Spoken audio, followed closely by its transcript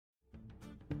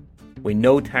We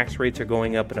know tax rates are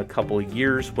going up in a couple of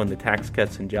years when the Tax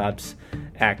Cuts and Jobs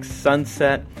Act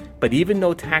sunset. But even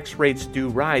though tax rates do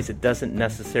rise, it doesn't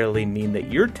necessarily mean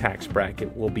that your tax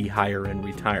bracket will be higher in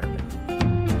retirement.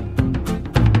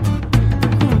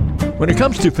 When it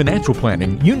comes to financial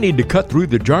planning, you need to cut through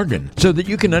the jargon so that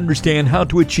you can understand how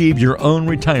to achieve your own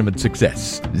retirement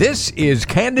success. This is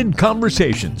Candid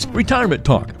Conversations, Retirement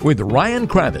Talk with Ryan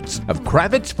Kravitz of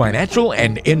Kravitz Financial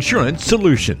and Insurance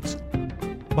Solutions.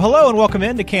 Well, hello and welcome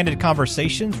in to Candid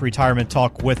Conversations, Retirement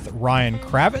Talk with Ryan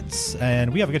Kravitz.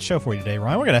 And we have a good show for you today,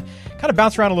 Ryan. We're going to kind of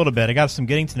bounce around a little bit. I got some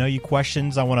getting to know you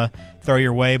questions I want to throw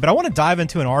your way, but I want to dive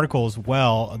into an article as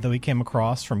well that we came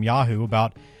across from Yahoo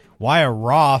about why a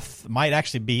Roth might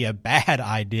actually be a bad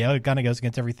idea. It kind of goes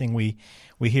against everything we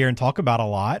hear and talk about a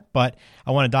lot, but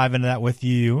I want to dive into that with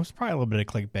you. It's probably a little bit of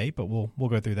clickbait, but we'll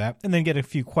go through that and then get a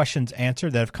few questions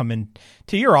answered that have come in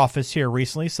to your office here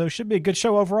recently. So it should be a good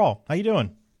show overall. How you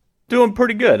doing? Doing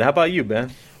pretty good. How about you,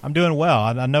 Ben? I'm doing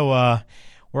well. I know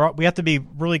we have to be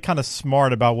really kind of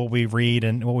smart about what we read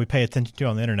and what we pay attention to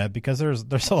on the internet because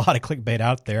there's a lot of clickbait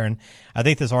out there, and I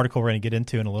think this article we're going to get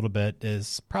into in a little bit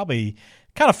is probably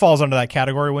kind of falls under that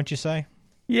category, wouldn't you say?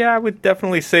 Yeah, I would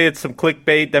definitely say it's some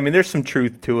clickbait. I mean, there's some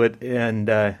truth to it,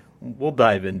 and we'll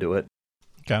dive into it.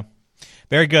 Okay.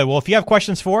 Very good. Well, if you have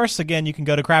questions for us, again, you can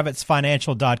go to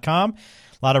kravitzfinancial.com.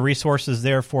 A lot of resources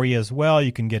there for you as well.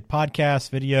 You can get podcasts,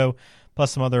 video,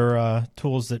 plus some other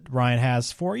tools that Ryan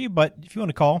has for you. But if you want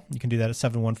to call, you can do that at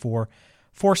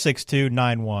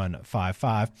 714-462-9155.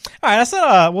 All right, I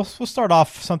said we'll start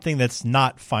off something that's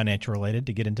not financial related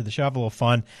to get into the show. Have a little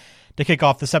fun to kick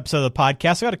off this episode of the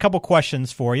podcast. I got a couple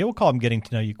questions for you. We'll call them getting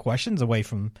to know you questions away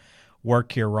from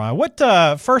work here,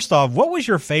 Ryan. First off, what was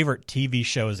your favorite TV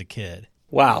show as a kid?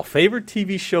 Wow, favorite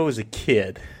TV show as a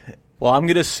kid. Well, I'm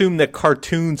going to assume that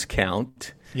cartoons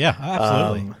count. Yeah,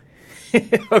 absolutely.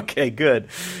 Okay, good.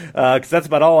 Because that's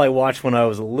about all I watched when I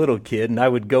was a little kid, and I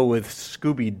would go with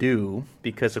Scooby-Doo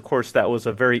because, of course, that was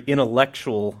a very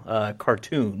intellectual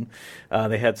cartoon.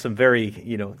 They had some very,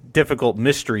 difficult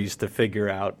mysteries to figure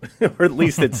out, or at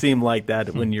least it seemed like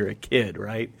that when you're a kid,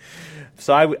 right?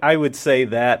 So I would say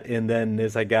that, and then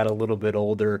as I got a little bit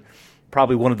older,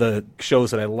 probably one of the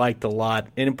shows that I liked a lot,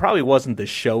 and it probably wasn't the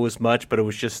show as much, but it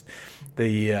was just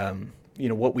the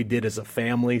what we did as a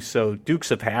family. So Dukes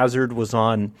of Hazzard was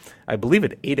on, I believe,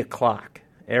 at 8 o'clock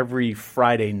every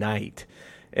Friday night.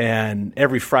 And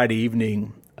every Friday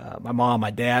evening, my mom,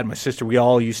 my dad, my sister, we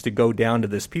all used to go down to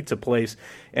this pizza place.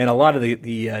 And a lot of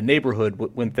the neighborhood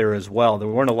went there as well. There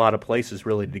weren't a lot of places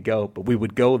really to go, but we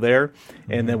would go there.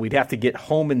 And then we'd have to get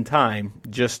home in time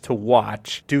just to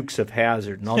watch Dukes of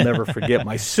Hazzard. And I'll never forget,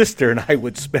 my sister and I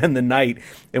would spend the night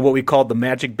in what we called the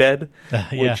magic bed,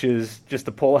 which is just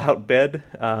a pull-out bed.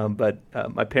 But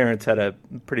my parents had a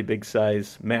pretty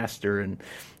big-size master, and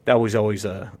that was always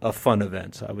a fun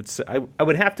event. So I would say I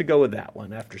would have to go with that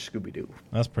one after Scooby-Doo.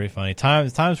 That's pretty funny.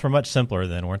 Times were much simpler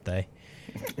then, weren't they?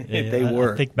 They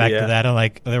were. I think back to that,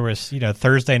 and there was,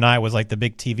 Thursday night was like the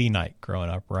big TV night growing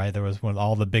up, right? There was when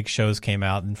all the big shows came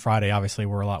out, and Friday obviously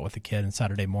we're a lot with the kid, and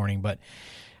Saturday morning. But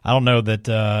I don't know that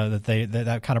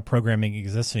that kind of programming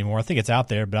exists anymore. I think it's out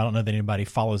there, but I don't know that anybody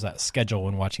follows that schedule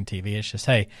when watching TV. It's just,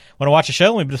 hey, want to watch a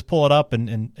show? Let me just pull it up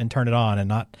and turn it on, and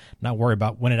not worry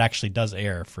about when it actually does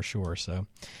air for sure. So.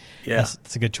 Yeah,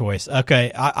 that's a good choice.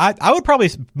 Okay, I would probably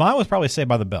mine was probably Saved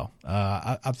by the Bell.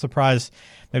 I'm surprised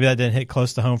maybe that didn't hit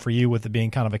close to home for you with it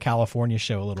being kind of a California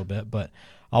show a little bit, but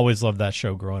I always loved that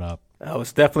show growing up. That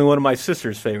was definitely one of my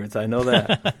sister's favorites. I know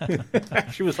that.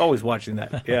 She was always watching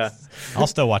that. Yeah, I'll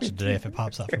still watch it today if it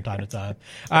pops up from time to time.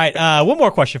 All right, one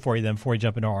more question for you then before we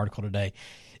jump into our article today.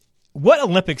 What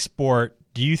Olympic sport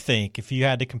do you think, if you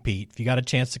had to compete, if you got a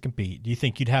chance to compete, do you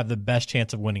think you'd have the best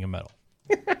chance of winning a medal?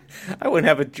 I wouldn't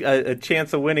have a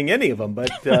chance of winning any of them, but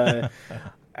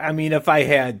I mean, if I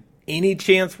had any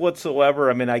chance whatsoever,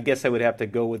 I mean, I guess I would have to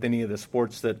go with any of the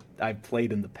sports that I've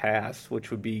played in the past, which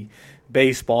would be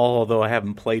baseball, although I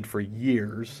haven't played for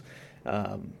years,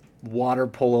 water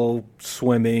polo,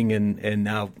 swimming, and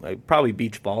now probably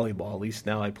beach volleyball. At least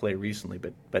now I play recently,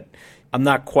 but I'm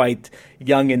not quite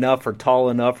young enough or tall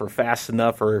enough or fast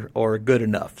enough or good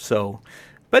enough. So,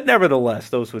 but nevertheless,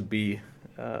 those would be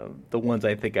the ones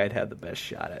I think I'd have the best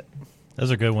shot at.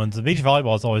 Those are good ones. The beach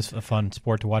volleyball is always a fun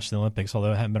sport to watch in the Olympics,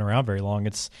 although it hasn't been around very long.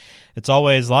 It's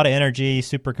always a lot of energy,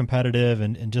 super competitive,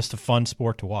 and just a fun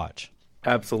sport to watch.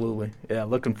 Absolutely. Yeah,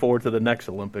 looking forward to the next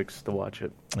Olympics to watch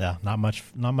it. Yeah, not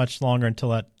much longer until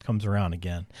that comes around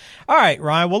again. All right,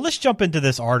 Ryan, well, let's jump into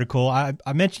this article. I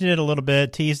mentioned it a little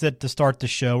bit, teased it to start the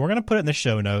show. We're going to put it in the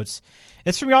show notes.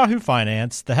 It's from Yahoo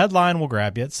Finance. The headline will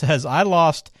grab you. It says, I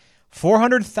lost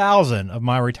 400,000 of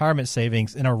my retirement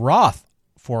savings in a Roth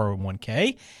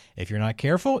 401k. If you're not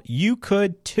careful, you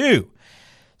could too.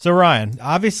 So Ryan,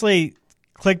 obviously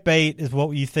clickbait is what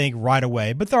you think right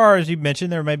away, but there are, as you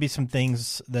mentioned, there may be some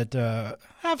things that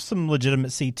have some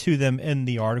legitimacy to them in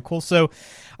the article. So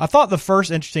I thought the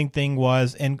first interesting thing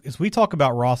was, and as we talk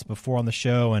about Roths before on the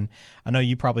show, and I know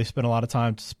you probably spend a lot of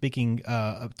time speaking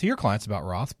to your clients about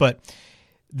Roths, but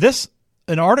in this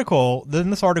article,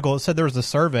 it said there was a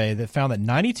survey that found that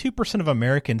 92% of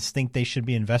Americans think they should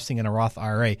be investing in a Roth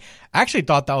IRA. I actually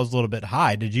thought that was a little bit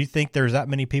high. Did you think there's that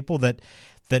many people that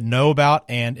know about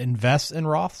and invest in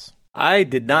Roths? I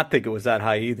did not think it was that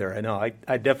high either. I know.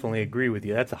 I definitely agree with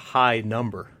you. That's a high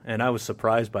number, and I was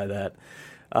surprised by that.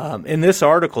 In this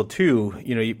article, too,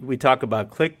 we talk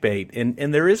about clickbait,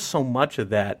 and there is so much of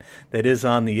that is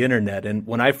on the internet. And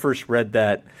when I first read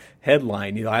that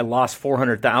headline, I lost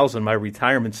 $400,000 my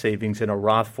retirement savings in a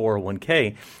Roth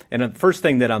 401k, and the first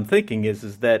thing that I'm thinking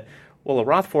is that, well, a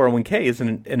Roth 401k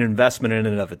isn't an investment in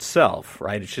and of itself,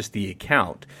 right? It's just the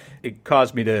account. It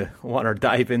caused me to want to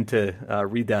dive into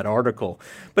read that article.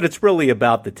 But it's really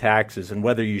about the taxes and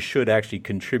whether you should actually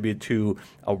contribute to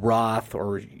a Roth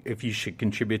or if you should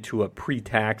contribute to a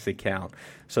pre-tax account.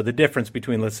 So the difference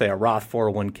between, let's say, a Roth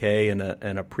 401k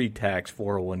and a pre-tax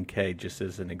 401k, just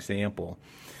as an example.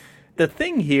 The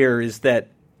thing here is that,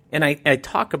 and I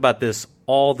talk about this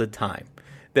all the time,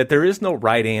 that there is no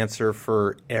right answer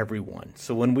for everyone.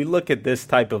 So when we look at this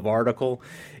type of article,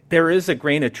 there is a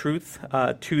grain of truth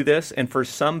to this. And for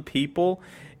some people,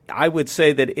 I would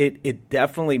say that it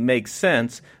definitely makes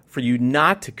sense for you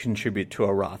not to contribute to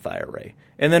a Roth IRA.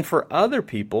 And then for other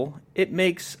people, it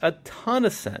makes a ton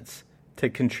of sense to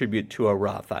contribute to a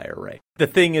Roth IRA. The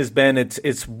thing is, Ben,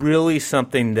 it's really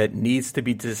something that needs to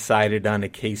be decided on a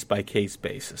case-by-case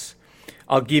basis.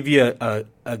 I'll give you a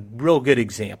real good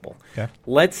example. Okay.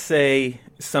 Let's say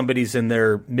somebody's in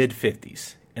their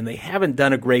mid-50s and they haven't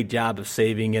done a great job of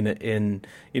saving in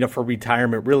for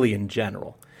retirement really in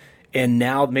general. And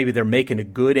now maybe they're making a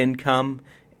good income,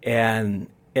 and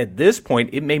at this point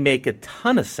it may make a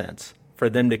ton of sense for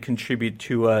them to contribute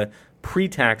to a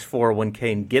pre-tax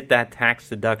 401k and get that tax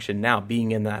deduction now,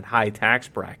 being in that high tax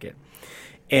bracket.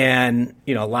 And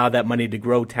allow that money to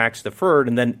grow tax deferred,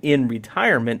 and then in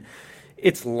retirement,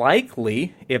 it's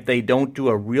likely, if they don't do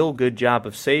a real good job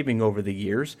of saving over the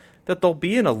years, that they'll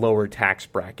be in a lower tax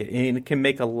bracket. And it can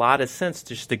make a lot of sense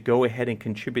just to go ahead and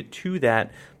contribute to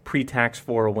that pre-tax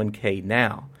 401k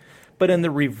now. But in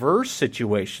the reverse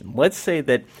situation, let's say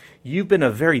that you've been a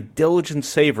very diligent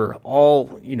saver all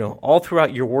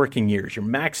throughout your working years. You're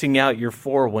maxing out your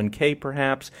 401k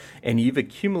perhaps, and you've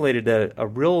accumulated a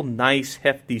real nice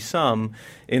hefty sum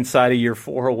inside of your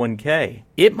 401k.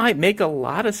 It might make a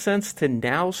lot of sense to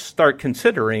now start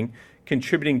considering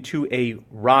contributing to a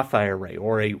Roth IRA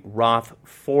or a Roth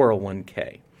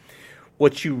 401k.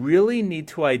 What you really need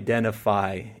to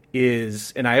identify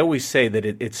is, and I always say that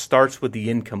it starts with the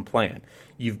income plan.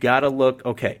 You've got to look,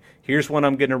 okay, here's when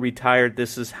I'm going to retire.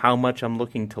 This is how much I'm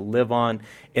looking to live on.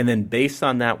 And then based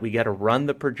on that, we got to run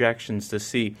the projections to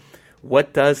see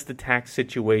what does the tax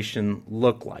situation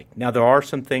look like. Now, there are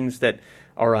some things that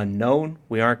are unknown.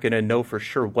 We aren't going to know for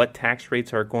sure what tax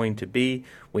rates are going to be.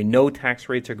 We know tax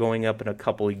rates are going up in a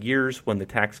couple of years when the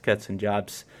Tax Cuts and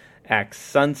Jobs Act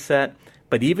sunset.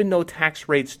 But even though tax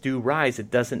rates do rise,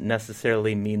 it doesn't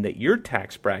necessarily mean that your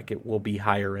tax bracket will be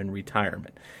higher in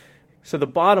retirement. So the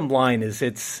bottom line is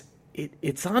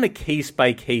it's on a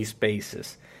case-by-case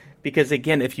basis. Because,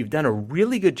 again, if you've done a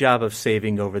really good job of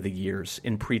saving over the years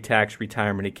in pre-tax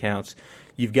retirement accounts,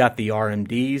 you've got the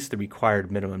RMDs, the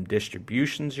required minimum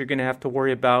distributions you're going to have to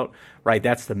worry about, right?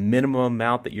 That's the minimum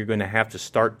amount that you're going to have to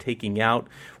start taking out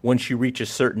once you reach a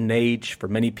certain age. For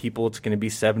many people, it's going to be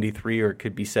 73 or it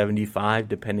could be 75,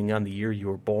 depending on the year you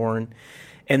were born.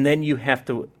 And then you have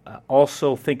to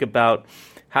also think about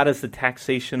how does the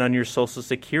taxation on your Social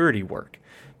Security work?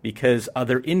 Because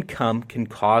other income can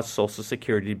cause Social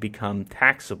Security to become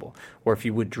taxable. Or if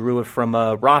you withdrew it from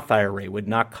a Roth IRA, it would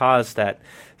not cause that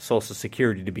Social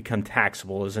Security to become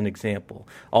taxable, as an example.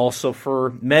 Also for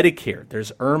Medicare,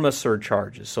 there's IRMA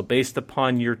surcharges. So based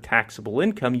upon your taxable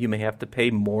income, you may have to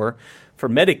pay more for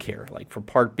Medicare, like for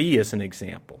Part B as an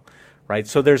example, right?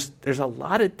 So there's a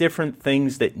lot of different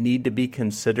things that need to be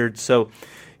considered. So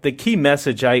the key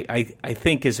message I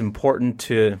think is important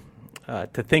to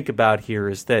think about here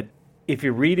is that if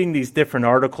you're reading these different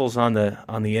articles on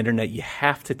the internet, you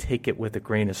have to take it with a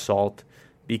grain of salt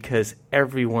because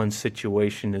everyone's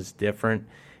situation is different,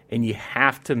 and you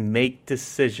have to make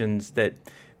decisions that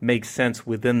make sense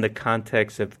within the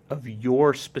context of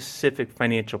your specific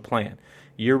financial plan.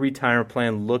 Your retirement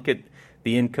plan, look at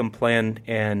the income plan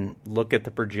and look at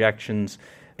the projections,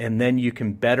 and then you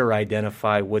can better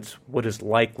identify what is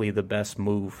likely the best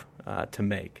move to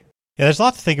make. Yeah, there's a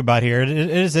lot to think about here. It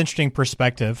is interesting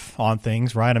perspective on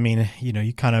things, right? I mean,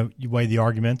 you weigh the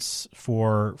arguments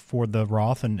for the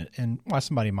Roth and why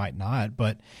somebody might not,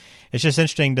 but it's just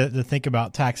interesting to think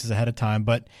about taxes ahead of time.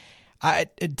 But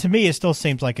to me, it still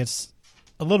seems like it's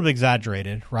a little bit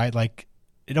exaggerated, right? Like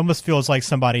it almost feels like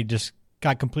somebody just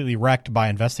got completely wrecked by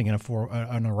investing in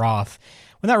a Roth,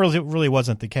 when that really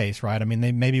wasn't the case, right? I mean,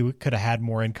 they maybe could have had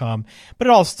more income, but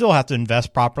it all still have to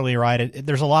invest properly, right?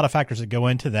 There's a lot of factors that go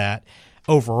into that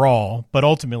overall, but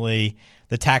ultimately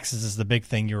the taxes is the big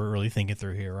thing you're really thinking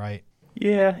through here, right?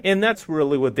 Yeah, and that's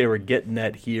really what they were getting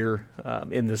at here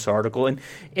in this article. And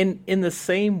in the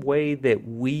same way that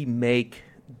we make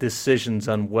decisions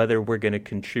on whether we're going to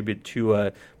contribute to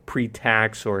a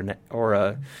pre-tax or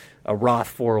a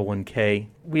Roth 401k,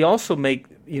 we also make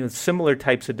similar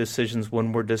types of decisions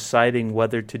when we're deciding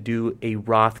whether to do a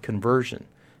Roth conversion,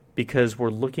 because we're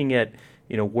looking at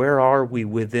where are we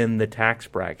within the tax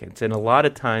brackets. And a lot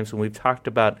of times when we've talked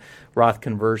about Roth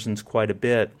conversions quite a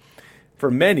bit, for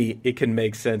many it can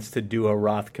make sense to do a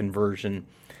Roth conversion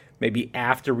maybe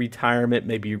after retirement,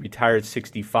 maybe you retire at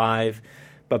 65,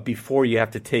 but before you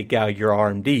have to take out your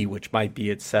RMD, which might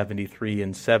be at 73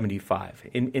 and 75,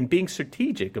 and being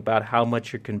strategic about how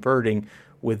much you're converting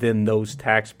within those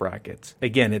tax brackets.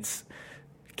 Again, it's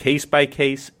case by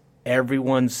case.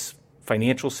 Everyone's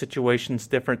financial situation is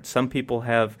different. Some people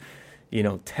have,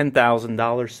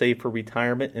 $10,000 saved for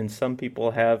retirement, and some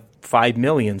people have $5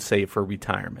 million saved for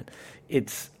retirement.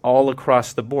 It's all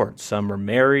across the board. Some are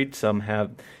married. Some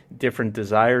have different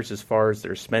desires as far as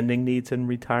their spending needs in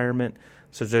retirement.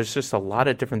 So there's just a lot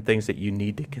of different things that you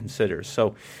need to consider.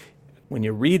 So when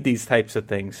you read these types of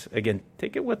things, again,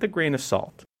 take it with a grain of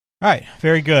salt. All right,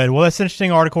 very good. Well, that's an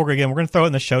interesting article. Again, we're going to throw it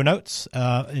in the show notes,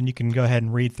 and you can go ahead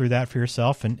and read through that for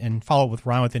yourself and follow up with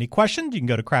Ryan with any questions. You can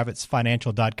go to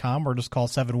kravitzfinancial.com or just call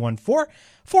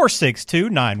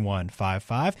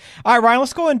 714-462-9155. All right, Ryan,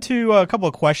 let's go into a couple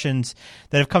of questions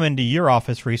that have come into your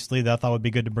office recently that I thought would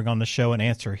be good to bring on the show and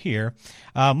answer here.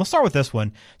 Let's start with this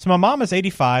one. So my mom is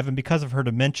 85, and because of her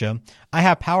dementia, I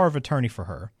have power of attorney for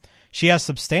her. She has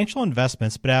substantial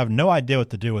investments, but I have no idea what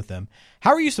to do with them.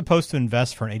 How are you supposed to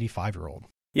invest for an 85-year-old?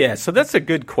 Yeah, so that's a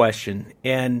good question.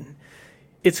 And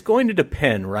it's going to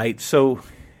depend, right? So,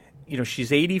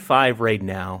 she's 85 right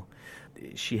now.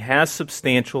 She has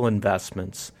substantial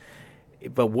investments.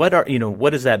 But what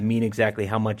does that mean exactly?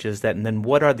 How much is that? And then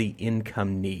what are the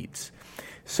income needs?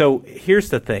 So here's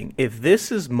the thing. If this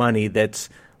is money that's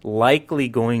likely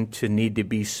going to need to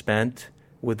be spent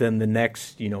within the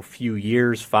next, few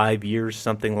years, 5 years,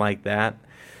 something like that,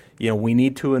 we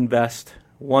need to invest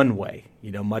one way,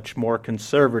 much more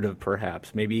conservative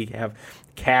perhaps. Maybe have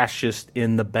cash just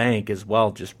in the bank as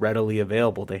well, just readily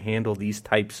available to handle these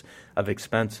types of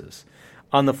expenses.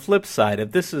 On the flip side,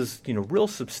 if this is, real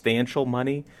substantial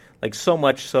money, like so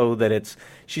much so that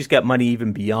she's got money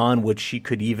even beyond what she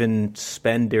could even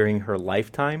spend during her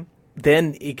lifetime,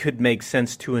 then it could make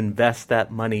sense to invest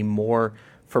that money more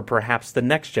for perhaps the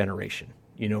next generation,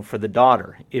 for the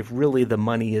daughter, if really the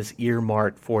money is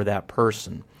earmarked for that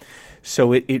person.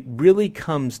 So it really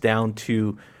comes down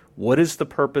to what is the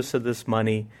purpose of this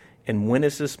money and when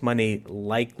is this money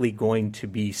likely going to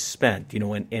be spent,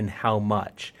 and how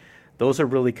much. Those are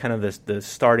really kind of the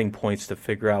starting points to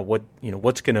figure out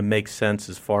what's going to make sense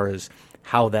as far as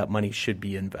how that money should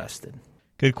be invested.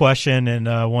 Good question, and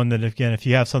one that, again, if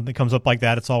you have something that comes up like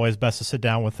that, it's always best to sit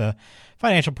down with a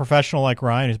financial professional like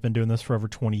Ryan, who's been doing this for over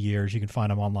 20 years. You can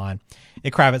find him online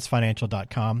at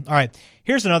kravitzfinancial.com. All right,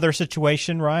 here's another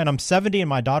situation, Ryan. I'm 70 and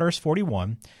my daughter is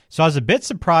 41, so I was a bit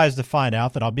surprised to find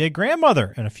out that I'll be a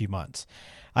grandmother in a few months.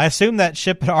 I assumed that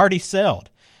ship had already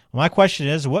sailed. My question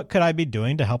is, what could I be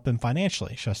doing to help them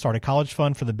financially? Should I start a college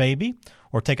fund for the baby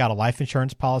or take out a life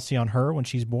insurance policy on her when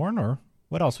she's born, or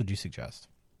what else would you suggest?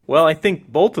 Well, I think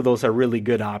both of those are really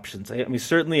good options. I mean,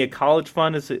 certainly a college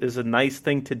fund is a nice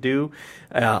thing to do.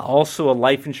 Also, a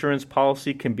life insurance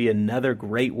policy can be another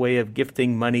great way of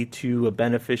gifting money to a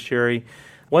beneficiary.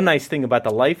 One nice thing about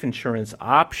the life insurance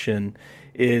option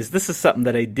is this is something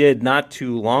that I did not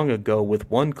too long ago with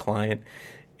one client.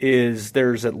 Is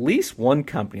there's at least one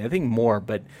company, I think more,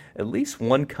 but at least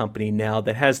one company now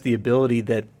that has the ability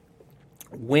that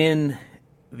when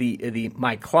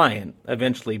my client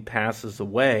eventually passes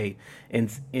away, and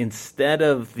instead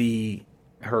of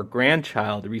her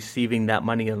grandchild receiving that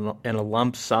money in a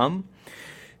lump sum,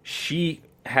 she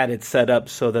had it set up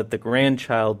so that the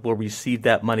grandchild will receive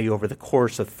that money over the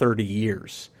course of 30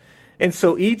 years. And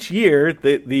so each year,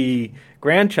 the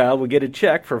grandchild would get a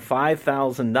check for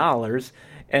 $5,000,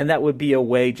 and that would be a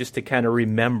way just to kind of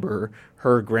remember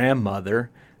her grandmother,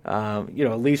 at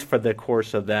least for the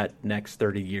course of that next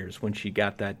 30 years when she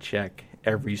got that check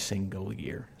every single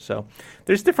year. So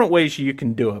there's different ways you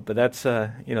can do it, but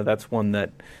that's one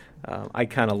that I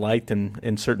kind of liked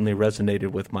and certainly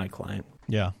resonated with my client.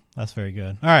 Yeah, that's very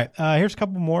good. All right, here's a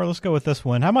couple more. Let's go with this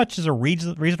one. How much is a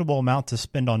reasonable amount to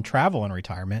spend on travel in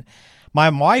retirement? My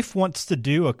wife wants to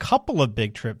do a couple of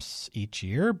big trips each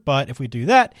year, but if we do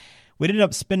that, we'd end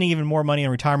up spending even more money in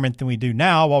retirement than we do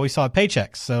now while we still have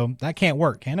paychecks. So that can't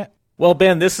work, can it? Well,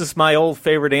 Ben, this is my old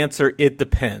favorite answer. It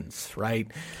depends,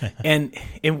 right? and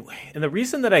the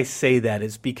reason that I say that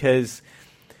is because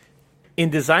in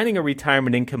designing a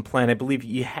retirement income plan, I believe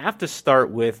you have to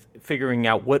start with figuring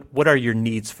out what are your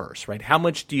needs first, right? How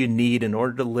much do you need in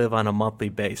order to live on a monthly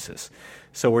basis?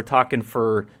 So we're talking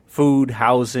for food,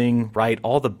 housing, right?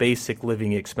 All the basic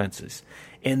living expenses.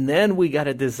 And then we got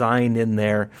to design in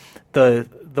there the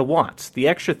wants, the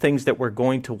extra things that we're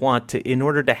going to want to in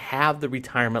order to have the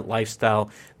retirement lifestyle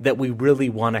that we really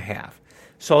want to have.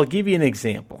 So I'll give you an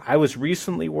example. I was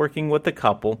recently working with a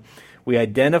couple. We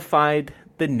identified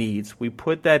the needs, we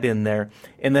put that in there,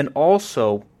 and then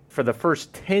also for the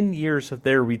first 10 years of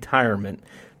their retirement,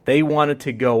 they wanted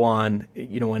to go on,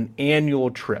 an annual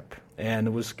trip. And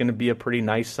it was going to be a pretty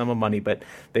nice sum of money, but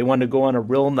they wanted to go on a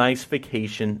real nice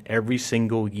vacation every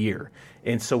single year.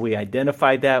 And so we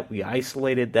identified that, we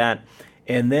isolated that,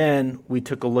 and then we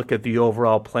took a look at the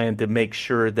overall plan to make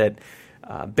sure that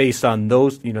based on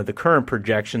those, the current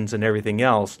projections and everything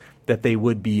else, that they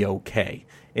would be okay.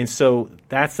 And so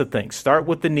that's the thing. Start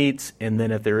with the needs, and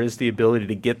then if there is the ability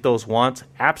to get those wants,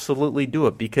 absolutely do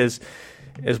it, because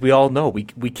as we all know, we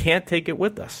can't take it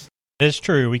with us. It's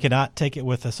true. We cannot take it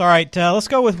with us. All right, let's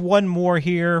go with one more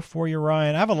here for you,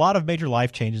 Ryan. I have a lot of major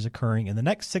life changes occurring in the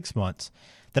next 6 months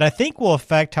that I think will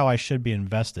affect how I should be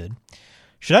invested.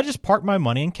 Should I just park my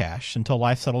money in cash until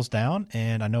life settles down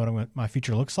and I know what my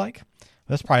future looks like?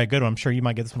 That's probably a good one. I'm sure you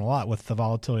might get this one a lot with the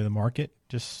volatility of the market.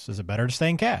 Just is it better to stay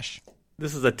in cash?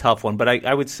 This is a tough one, but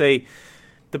I would say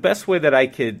the best way that I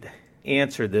could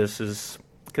answer this is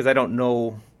because I don't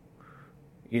know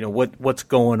what's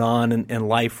going on in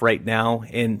life right now,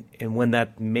 and when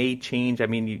that may change. I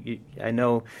mean, I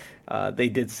know they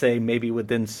did say maybe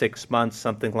within 6 months,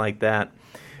 something like that.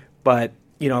 But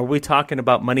are we talking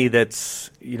about money that's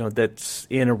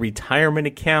in a retirement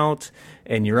account,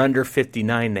 and you're under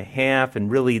 59 and a half,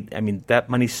 and really, I mean, that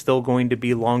money's still going to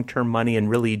be long-term money, and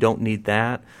really you don't need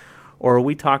that? Or are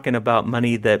we talking about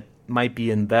money that might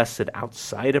be invested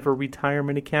outside of a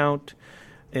retirement account?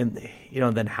 And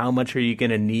then how much are you going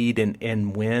to need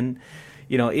and when?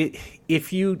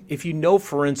 If you know,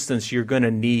 for instance, you're going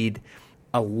to need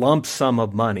a lump sum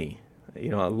of money,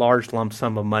 a large lump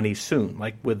sum of money soon,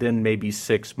 like within maybe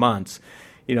 6 months,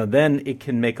 then it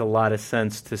can make a lot of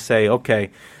sense to say,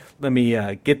 okay, let me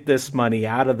get this money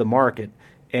out of the market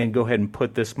and go ahead and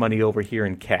put this money over here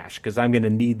in cash, because I'm going to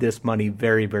need this money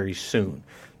very, very soon.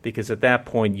 Because at that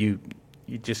point, you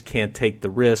just can't take the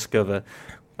risk of a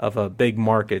big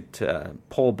market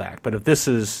pullback. But if this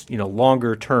is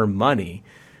longer term money,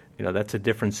 that's a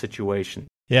different situation.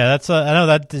 Yeah, I know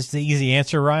that is the easy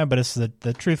answer, Ryan, but it's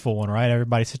the truthful one, right?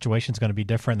 Everybody's situation is going to be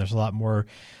different. There's a lot more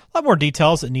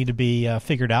details that need to be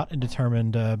figured out and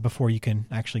determined before you can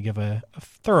actually give a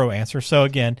thorough answer. So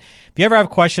again, if you ever have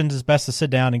questions, it's best to sit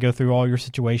down and go through all your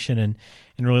situation and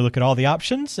really look at all the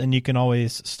options. And you can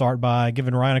always start by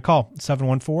giving Ryan a call,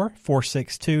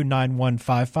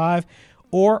 714-462-9155,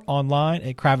 or online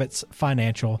at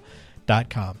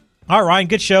kravitzfinancial.com. All right, Ryan,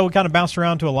 good show. We kind of bounced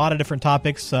around to a lot of different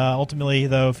topics. Ultimately,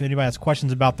 though, if anybody has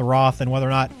questions about the Roth and whether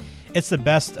or not it's the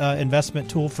best investment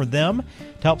tool for them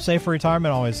to help save for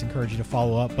retirement, I always encourage you to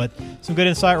follow up. But some good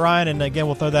insight, Ryan. And again,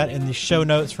 we'll throw that in the show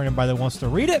notes for anybody that wants to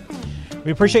read it.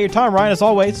 We appreciate your time, Ryan, as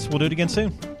always. We'll do it again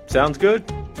soon. Sounds good.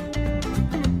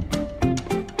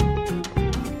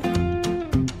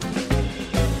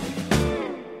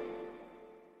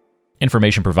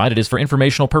 Information provided is for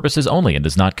informational purposes only and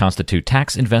does not constitute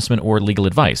tax, investment, or legal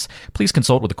advice. Please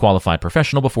consult with a qualified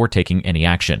professional before taking any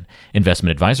action.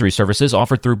 Investment advisory services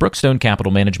offered through Brookstone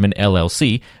Capital Management,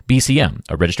 LLC, BCM,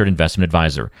 a registered investment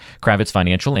advisor. Kravitz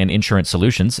Financial and Insurance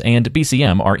Solutions and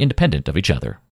BCM are independent of each other.